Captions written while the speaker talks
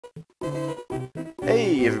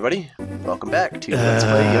Hey everybody, welcome back to Let's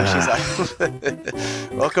Play Yoshi's Island.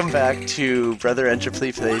 Welcome back to Brother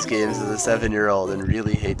Entropy plays games as a 7-year-old and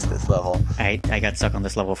really hates this level. I got stuck on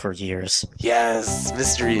this level for years. Yes,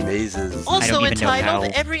 mystery mazes. Also entitled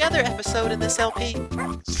every other episode in this LP.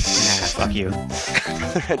 Fuck you.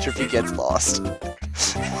 Brother Entropy gets lost.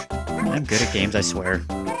 I'm good at games, I swear.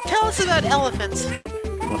 Tell us about elephants.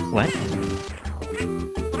 What?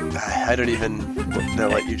 I don't even know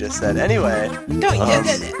what you just said. Anyway.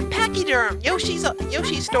 Pachyderm,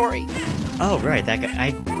 Yoshi's story. Oh, right, that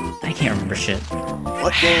guy. I can't remember shit.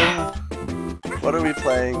 What game? What are we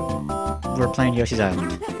playing? We're playing Yoshi's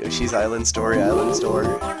Island. Yoshi's Island Story, Island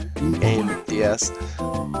Store. Game, DS.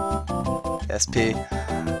 SP.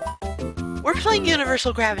 We're playing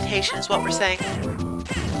Universal Gravitation is what we're saying.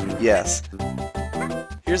 Yes.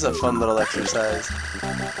 Here's a fun little exercise.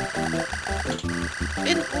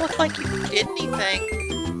 Didn't look like you did anything.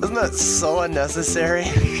 Isn't that so unnecessary?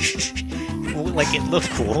 Like, it looked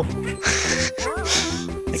cool.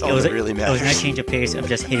 That's all that really matters. It was a nice change of pace of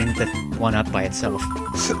just hitting the one up by itself.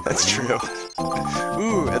 That's true.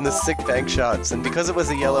 Ooh, and the sick bank shots. And because it was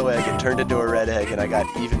a yellow egg, it turned into a red egg, and I got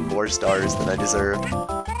even more stars than I deserved.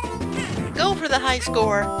 Go for the high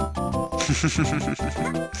score. Go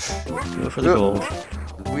for the gold.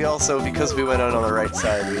 We also, because we went out on the right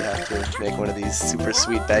side, we have to make one of these super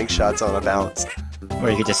sweet bank shots on a bounce. Or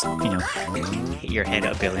you could just, hit your head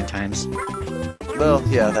a billion times. Well,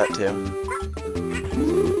 yeah, that too.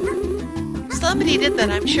 Somebody did that,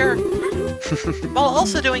 I'm sure. While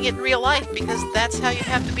also doing it in real life, because that's how you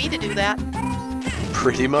have to be to do that.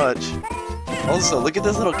 Pretty much. Also, look at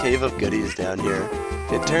this little cave of goodies down here.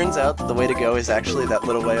 It turns out that the way to go is actually that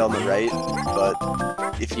little way on the right, but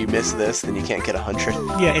if you miss this, then you can't get 100.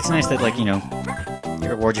 Yeah, it's nice that, it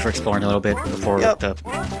rewards you for exploring a little bit before the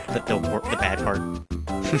bad part.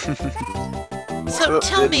 So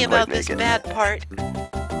tell me about this bad part.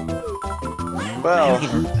 Well,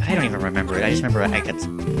 I don't even remember it. I just remember I got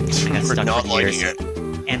for stuck not for years. liking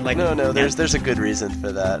it. And no, there's a good reason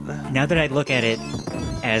for that. Now that I look at it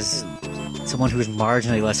as someone who's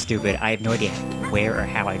marginally less stupid, I have no idea where or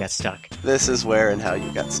how I got stuck. This is where and how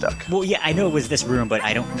you got stuck. Well, yeah, I know it was this room, but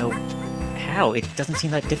I don't know how. It doesn't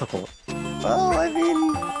seem that difficult. Well, I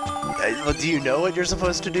mean, do you know what you're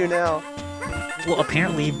supposed to do now? Well,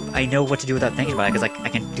 apparently I know what to do without thinking about it, because I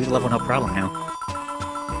can do the level no problem now.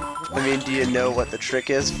 I mean, do you know what the trick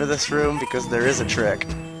is for this room? Because there is a trick.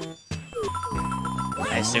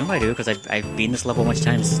 I assume I do, because I've beaten this level a bunch of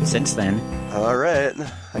times since then. Alright,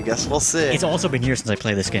 I guess we'll see. It's also been years since I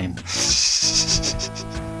played this game.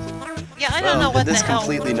 Yeah, I don't know what the hell. This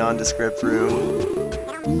completely nondescript room.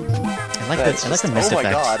 I like the mist effect. Oh my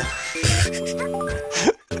god.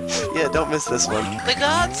 Yeah, don't miss this one. The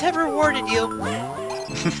gods have rewarded you.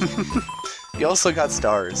 You also got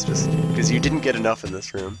stars, just because you didn't get enough in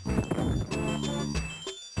this room.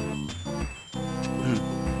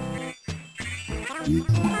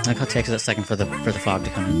 I like how it takes us a second for the fog to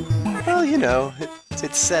come in. Well,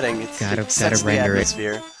 it's setting. It sets the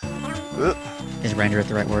atmosphere. Oop. Is render it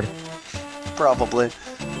the right word? Probably.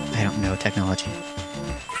 I don't know technology.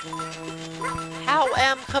 How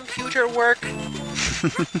am computer work? I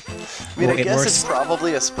mean, I guess it's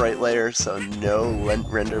probably a sprite layer, so no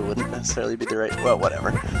render wouldn't necessarily be the right... Well,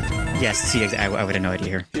 whatever. Yes, see, I would have no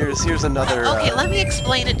idea here. Here's another... Okay, let me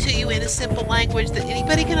explain it to you in a simple language that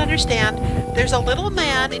anybody can understand. There's a little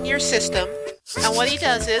man in your system, and what he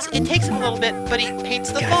does is, it takes him a little bit, but he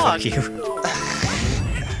paints the fog. Fuck you.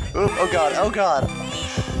 Oop, oh god, oh god!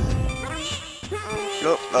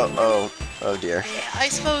 Oh dear. I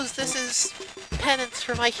suppose this is penance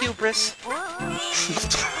for my hubris.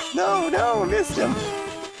 No, missed him.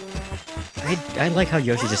 I like how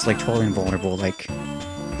Yoshi's just totally invulnerable,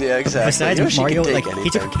 Yeah, exactly. Besides Yoshi Mario, can take he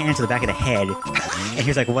anything. took a cannon to the back of the head, and he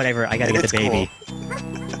was like, whatever, I gotta get the baby.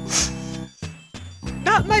 Cool.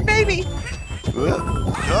 Not my baby!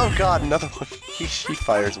 Oh god, another one. He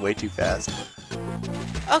fires way too fast.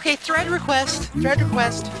 Okay, thread request.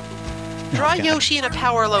 Draw Yoshi in a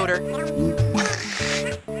power loader.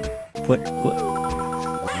 What?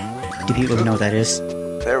 Do people even know what that is?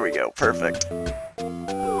 There we go, perfect.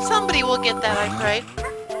 Somebody will get that, I pray.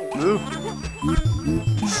 Ooh.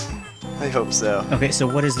 I hope so. Okay, so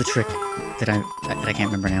what is the trick that I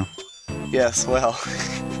can't remember now? Yes, well...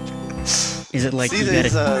 Is it like see you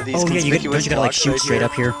these, gotta... these oh yeah, you gotta shoot right straight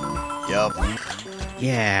up here? Yup.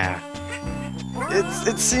 Yeah.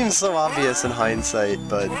 It seems so obvious in hindsight,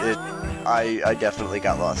 but I definitely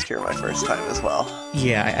got lost here my first time as well.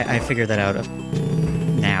 Yeah, I figured that out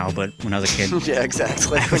now, but when I was a kid, Yeah,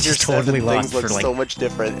 exactly. I When was you're just totally 7, lost things look for, like- so much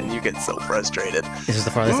different, and you get so frustrated. this is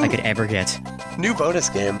the farthest I could ever get. New bonus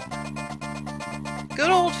game. Good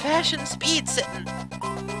old-fashioned speed sitting.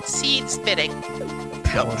 Seed spitting.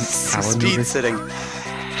 Power Speed mover. sitting.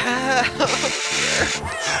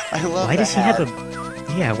 I love Why the does he have hat.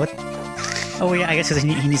 a... Yeah, what... Oh, yeah, I guess because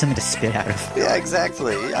he needs something to spit out of. Yeah,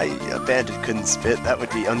 exactly. A bandit couldn't spit. That would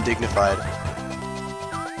be undignified.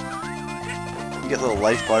 You get little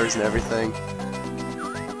life bars and everything.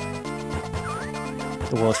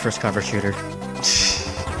 The world's first cover shooter.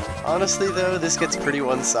 Honestly, though, this gets pretty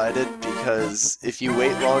one-sided because if you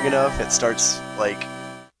wait long enough, it starts, like,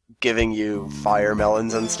 giving you fire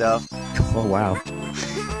melons and stuff. Oh, wow.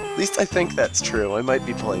 At least I think that's true. I might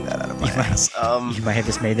be pulling that out of my You might- ass. You might have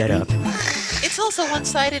just made that up. It's also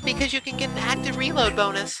one-sided because you can get an active reload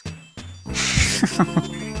bonus.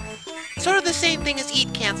 Sort of the same thing as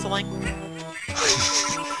eat canceling.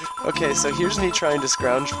 Okay, so here's me trying to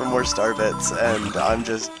scrounge for more star bits, and I'm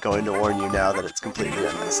just going to warn you now that it's completely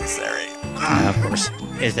unnecessary. Of course.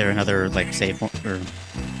 Is there another, like, save point? Or...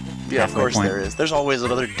 Yeah, of halfway course point? there is. There's always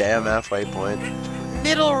another damn halfway point.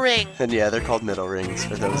 Middle ring. And yeah, they're called middle rings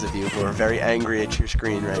for those of you who are very angry at your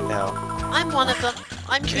screen right now. I'm one of them.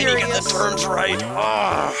 I'm curious. right?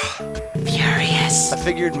 Furious. I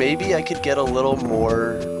figured maybe I could get a little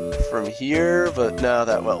more from here, but no,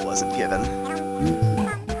 that well wasn't given.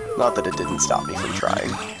 Not that it didn't stop me from trying.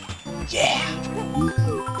 Yeah!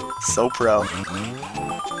 So pro.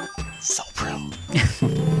 So pro.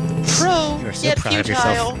 Pro. You are so Yet proud of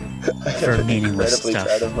futile. yourself. For meaningless Incredibly stuff.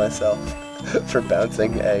 proud of myself for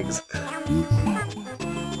bouncing eggs.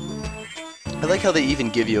 I like how they even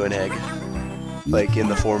give you an egg. Like in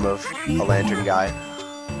the form of a lantern guy.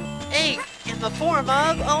 Egg in the form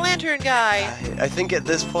of a lantern guy. I think at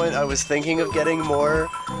this point I was thinking of getting more,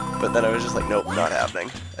 but then I was just like, nope, not happening.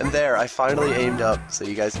 And there, I finally aimed up, so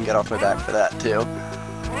you guys can get off my back for that too.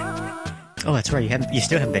 Oh, that's right. You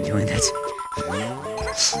still haven't been doing that.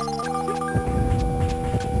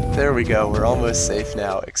 There we go, we're almost safe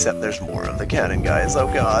now, except there's more of the cannon guys, oh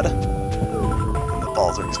god. And the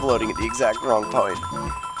balls are exploding at the exact wrong point.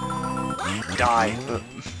 Die.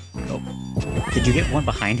 Did you get one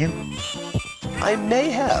behind him? I may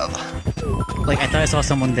have. Like, I thought I saw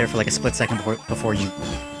someone there for like a split second before you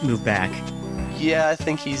moved back. Yeah, I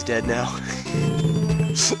think he's dead now.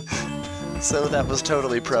 So that was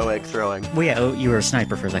totally pro egg throwing. Well, yeah, oh, you were a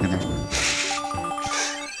sniper for a second there.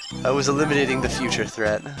 I was eliminating the future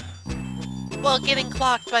threat. Well, getting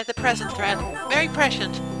clocked by the present threat. Very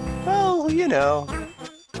prescient. Well, you know.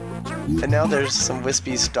 And now there's some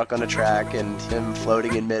wispies stuck on a track and him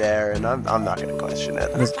floating in midair, and I'm not gonna question it.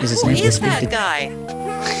 Is his Who name is Wispy? that guy?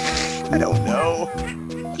 I don't know.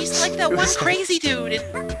 He's like that one Who's that? crazy dude in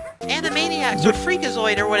Animaniacs or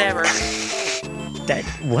Freakazoid or whatever. That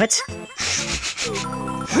what?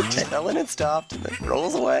 Just fell and it stopped and then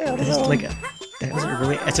rolls away. I don't This is know. like that was a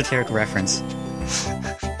really esoteric reference.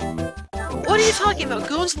 What are you talking about?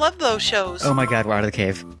 Goons love those shows. Oh my god, we're out of the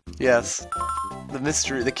cave. Yes. The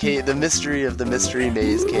mystery, the cave, the mystery of the mystery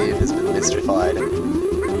maze cave has been mystified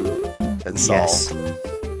and solved. Yes,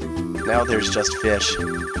 Now there's just fish.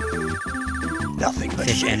 Nothing but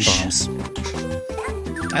fish and bombs.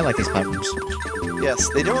 I like these platforms. Yes,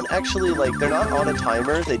 they don't actually, like, they're not on a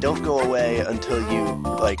timer. They don't go away until you,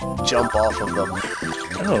 like, jump off of them.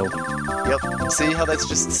 Oh, Yep. See how that's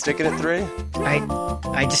just sticking at 3?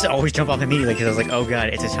 I just always jump off immediately because I was like, oh god,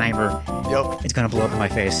 it's a timer. Yep. It's gonna blow up in my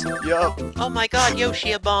face. Yep. Oh my god,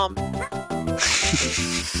 Yoshi, a bomb.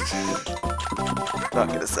 Not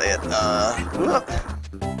gonna say it. Whoop.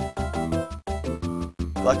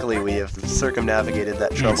 Luckily, we have circumnavigated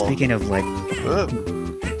that Man, trouble. speaking of like, Whoop.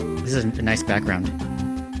 this is a nice background.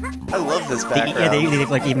 I love this They, background. yeah, they've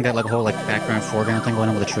like even got like a whole like background foreground thing going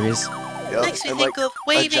on with the trees. Yep. Makes me and, think like, of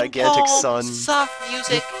waving gigantic palms, sun. soft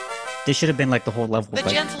music, This should have been like the whole level. the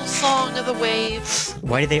But gentle song of the waves.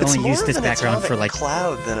 why did they It's only use more this of an background for atomic like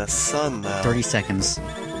cloud than a sun, though. 30 seconds?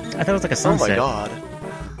 I thought it was like a Oh sunset. my god.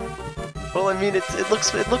 Well, I mean, it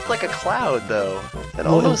looked like a cloud, though. And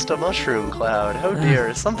Well, almost a mushroom cloud. Oh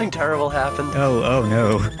dear, something terrible happened. Oh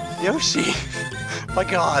no. Yoshi! My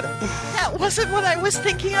god. That wasn't what I was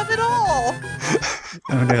thinking of at all.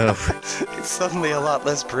 Oh no. It's suddenly a lot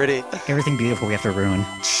less pretty. Everything beautiful we have to ruin.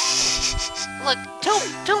 Look,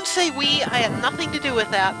 don't say we. I had nothing to do with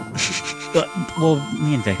that. Well,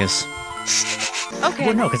 me and Vicas. Okay.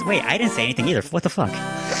 Well, no, because wait, I didn't say anything either. What the fuck?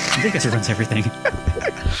 Vicas runs everything.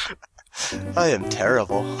 I am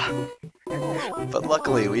terrible. But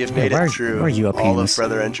luckily, we have made why it through are you up all of penis?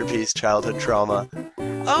 Brother Entropy's childhood trauma.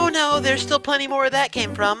 Oh no, there's still plenty more where that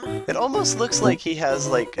came from. It almost looks like he has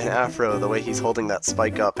like an afro the way he's holding that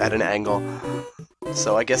spike up at an angle.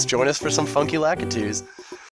 So I guess join us for some funky lackatoos.